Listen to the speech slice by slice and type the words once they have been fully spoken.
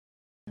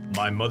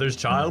My Mother's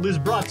Child is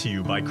brought to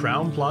you by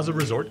Crown Plaza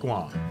Resort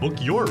Guam.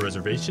 Book your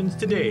reservations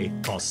today.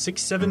 Call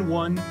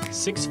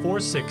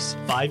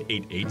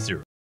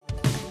 671-646-5880.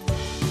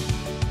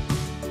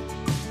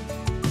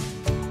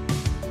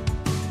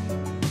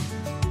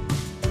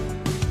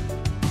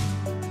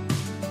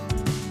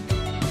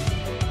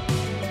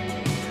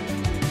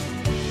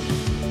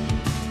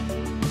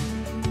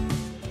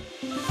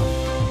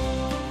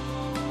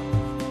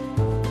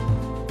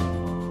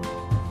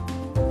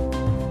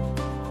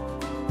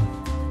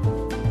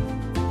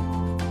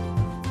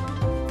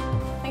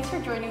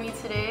 Joining me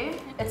today.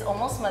 It's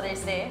almost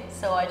Mother's Day,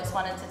 so I just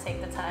wanted to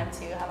take the time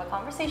to have a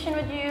conversation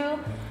with you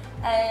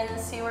and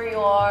see where you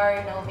are,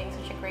 you know, being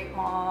such a great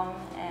mom,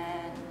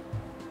 and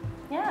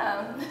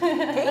yeah.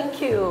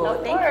 Thank you.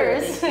 Of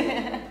course.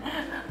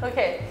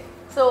 Okay,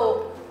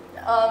 so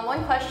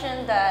one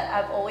question that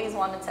I've always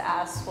wanted to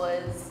ask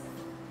was,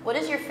 what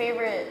is your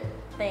favorite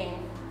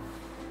thing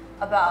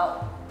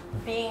about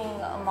being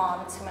a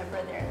mom to my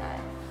brother and I?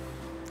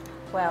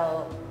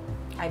 Well,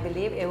 I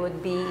believe it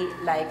would be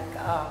like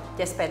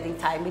just spending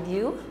time with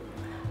you,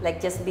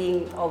 like just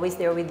being always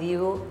there with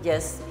you,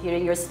 just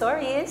hearing your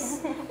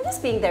stories,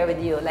 just being there with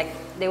you. Like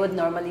they would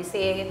normally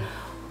say,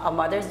 a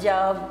mother's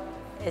job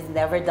is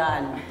never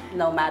done,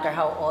 no matter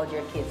how old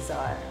your kids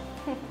are.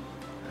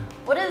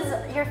 What is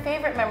your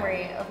favorite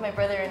memory of my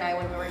brother and I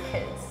when we were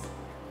kids?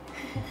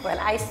 Well,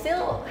 I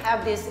still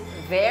have this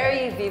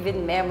very vivid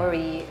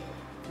memory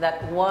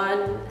that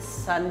one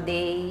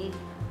Sunday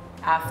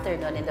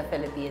afternoon in the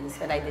Philippines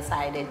when I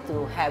decided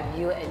to have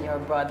you and your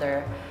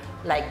brother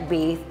like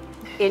bathe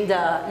in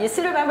the, you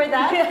still remember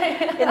that?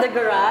 In the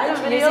garage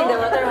using the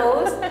water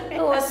hose.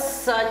 It was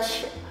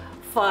such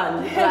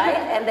fun, right?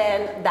 And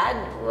then Dad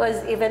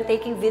was even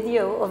taking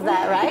video of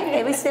that, right?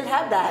 And we still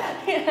have that.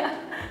 Yeah.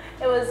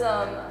 It was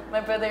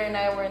my brother and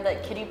I were in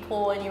that kiddie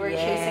pool and you were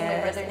chasing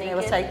my brother naked. It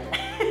was like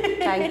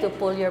trying to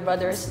pull your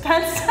brother's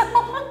pants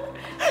down.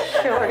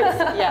 Shorts.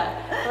 Yeah,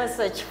 it was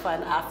such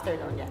fun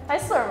afternoon. Yeah, I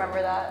still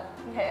remember that.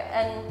 Okay,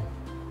 and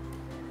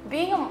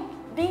being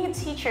a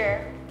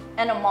teacher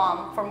and a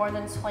mom for more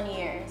than 20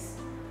 years,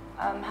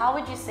 how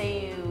would you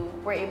say you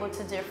were able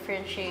to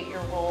differentiate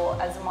your role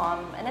as a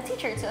mom and a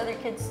teacher to other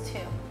kids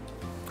too?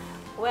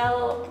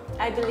 Well,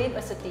 I believe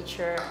as a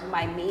teacher,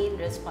 my main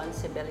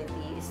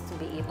responsibility is to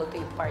be able to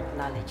impart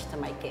knowledge to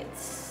my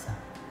kids,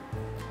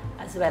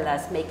 as well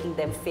as making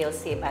them feel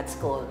safe at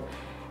school.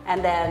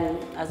 And then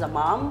as a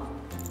mom,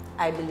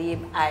 I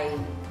believe I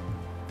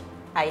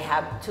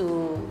have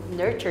to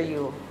nurture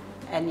you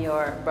and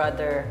your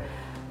brother,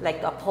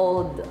 like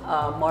uphold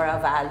moral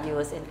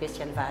values and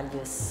Christian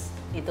values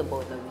into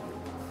both of you.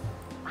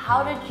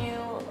 How did you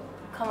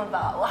come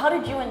about? How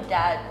did you and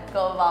Dad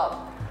go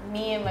about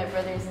me and my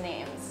brother's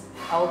names?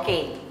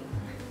 Okay,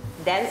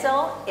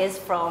 Denzel is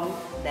from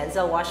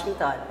Denzel,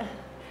 Washington.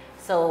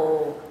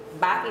 So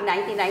back in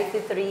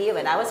 1993,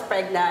 when I was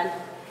pregnant,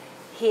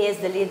 he is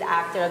the lead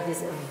actor of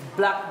this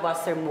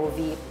blockbuster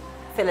movie,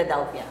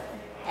 Philadelphia.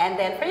 And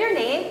then for your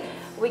name,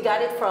 we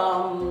got it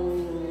from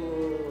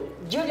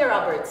Julia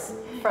Roberts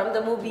from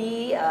the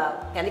movie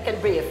Pelican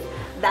Brief.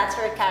 That's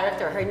her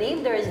character. Her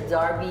name there is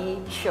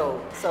Darby Show.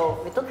 So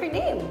we took her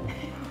name.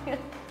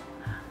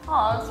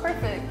 Oh, that's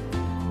perfect.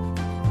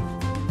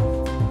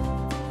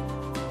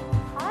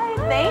 Hi,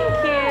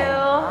 thank you.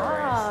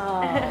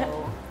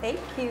 Wow. Thank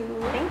you.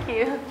 Thank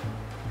you.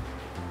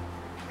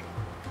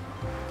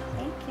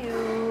 Thank you.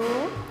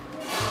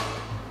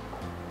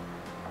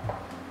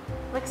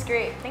 Looks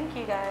great. Thank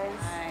you, guys.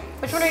 Nice.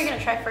 Which one are you going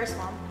to try first,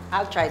 Mom?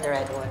 I'll try the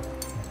red one.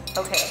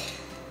 Okay.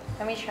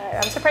 Let me try.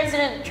 I'm surprised you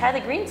didn't try the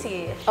green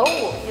tea.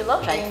 Oh, you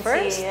love try green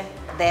first. tea.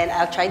 Then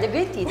I'll try the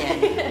green tea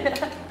then.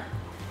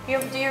 Do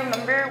you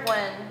remember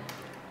when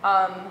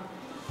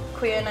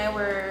Kuya and I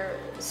were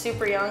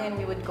super young and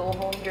we would go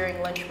home during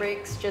lunch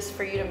breaks just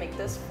for you to make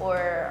this for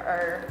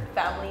our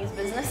family's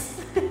business?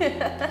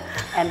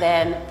 And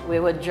then we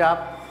would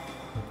drop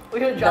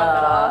it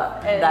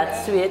off. And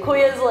that sweet.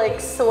 Kuya's like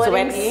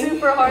sweating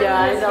super hard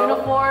in his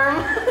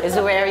uniform. Is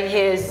wearing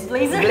his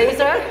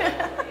blazer.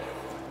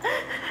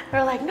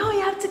 We're like, no,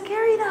 you have to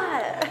carry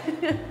that.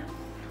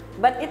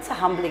 But it's a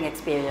humbling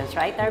experience,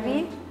 right,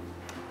 Darby?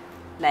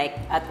 Like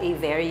at a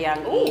very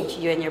young age,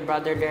 you and your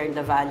brother learn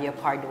the value of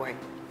hard work.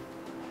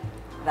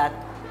 That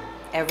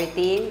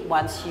everything,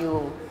 once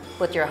you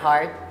put your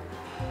heart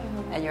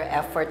and your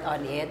effort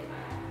on it,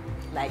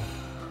 like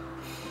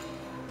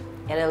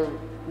it'll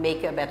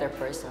make you a better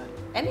person.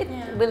 And it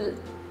will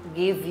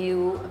give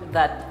you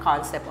that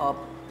concept of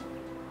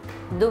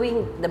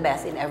doing the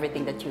best in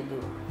everything that you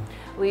do.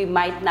 We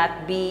might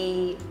not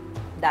be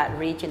that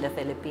rich in the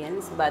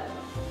Philippines, but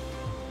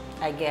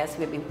I guess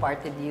we've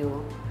imparted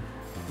you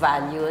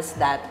values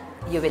that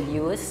you will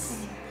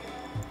use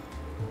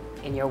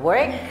in your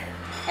work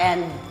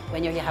and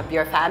when you have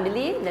your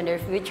family in the near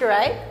future,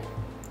 right?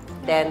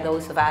 Then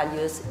those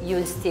values you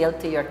instill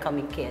to your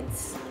coming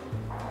kids.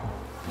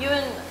 You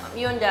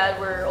and Dad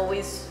were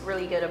always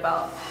really good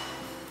about,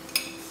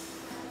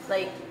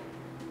 like,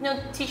 you know,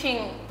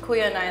 teaching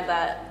Kuya and I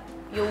that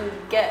you'll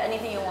get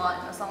anything you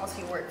want as long as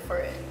you work for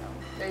it.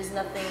 There's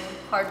nothing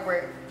hard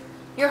work.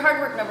 Your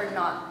hard work never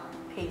not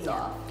pays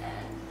off.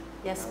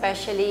 Yeah,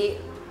 especially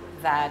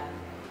that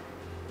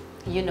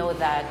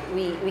that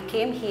we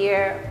came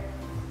here.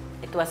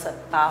 It was a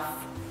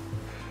tough,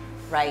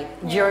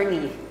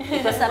 journey.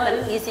 It was not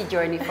an easy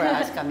journey for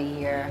us coming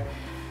here.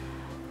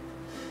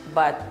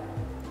 But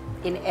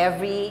in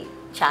every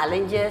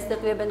challenges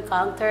that we've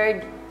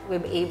encountered,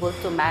 we've been able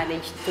to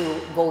manage to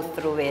go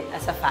through it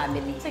as a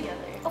family. Together.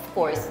 Of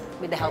course,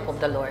 with the help of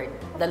the Lord.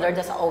 The Lord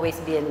has always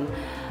been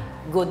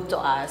good to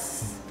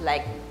us.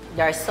 Like,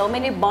 there are so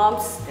many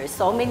bumps, there's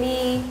so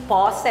many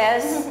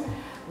pauses,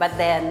 but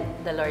then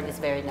the Lord is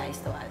very nice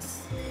to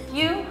us.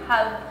 You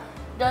have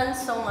done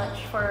so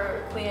much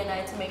for Kuya and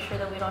I to make sure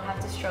that we don't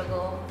have to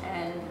struggle,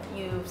 and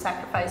you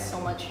sacrificed so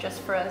much just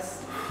for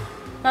us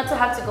not to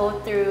have to go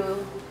through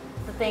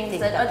the things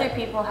that other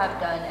people have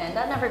done, and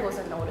that never goes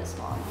unnoticed,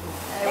 Mom.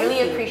 I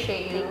really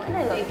appreciate you. And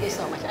I love you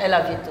so much. I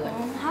love you too.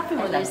 Happy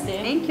Mother's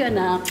Day. Thank you,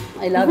 anak.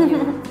 I love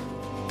you.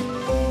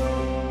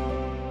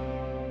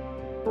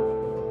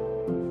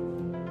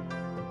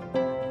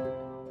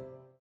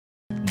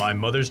 My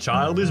Mother's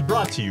Child is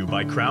brought to you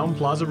by Crown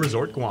Plaza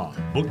Resort Guam.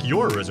 Book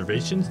your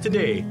reservations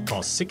today.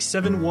 Call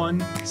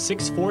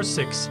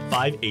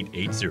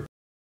 671-646-5880.